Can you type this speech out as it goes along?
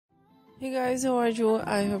Hey guys, how are you?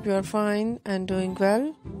 I hope you are fine and doing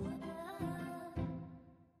well.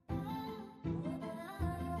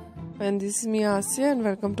 And this is me Asya and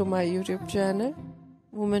welcome to my YouTube channel,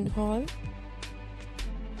 Women Haul.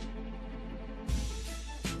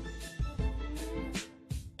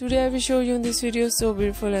 Today I will show you in this video so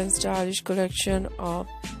beautiful and stylish collection of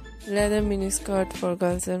leather mini skirt for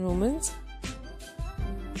girls and women.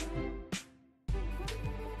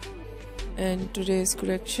 And today's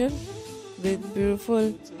collection with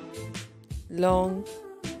beautiful long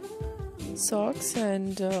socks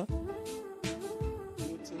and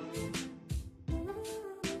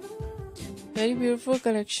very beautiful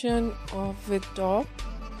collection of with top,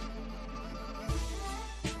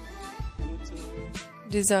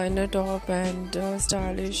 designer top and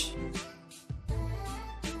stylish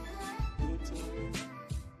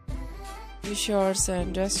t-shirts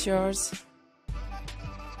and dress shirts.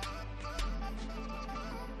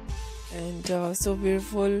 And so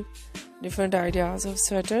beautiful different ideas of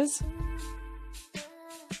sweaters,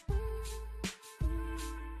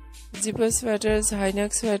 zipper sweaters, high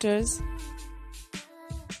neck sweaters,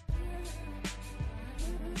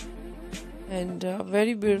 and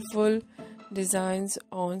very beautiful designs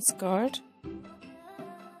on skirt,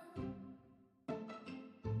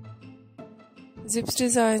 zips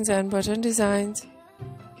designs and button designs,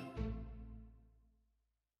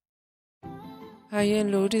 high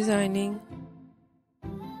and low designing,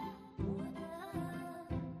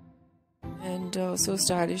 and so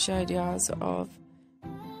stylish ideas of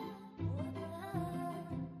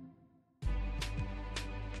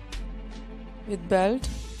with belt,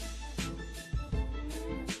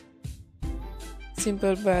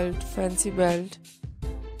 simple belt, fancy belt,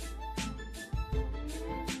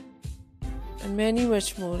 and many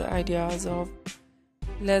much more ideas of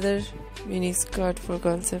leather mini skirt for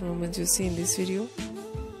girls and women you see in this video.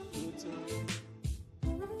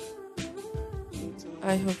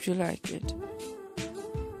 I hope you like it.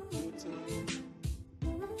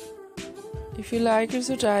 If you like it,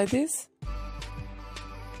 so try this.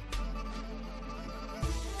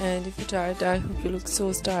 And if you try it, I hope you look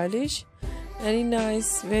so stylish, very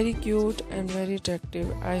nice, very cute and very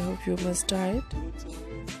attractive. I hope you must try it.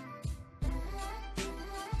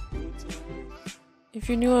 If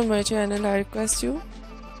you're new on my channel, I request you,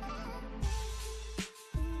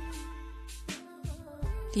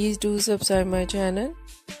 please do subscribe my channel,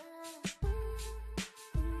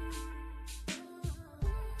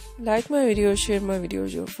 like my videos, share my videos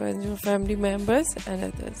with your friends, your family members and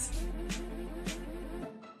others.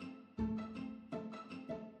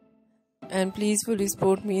 And please fully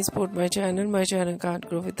support me, support my channel. My channel can't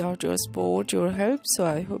grow without your support, your help, so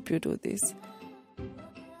I hope you do this.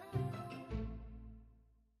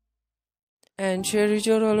 And share it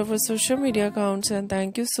all over social media accounts. And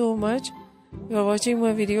thank you so much. You are watching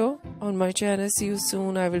my video on my channel. See you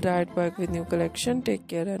soon. I will write back with new collection. Take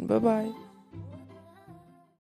care and bye bye.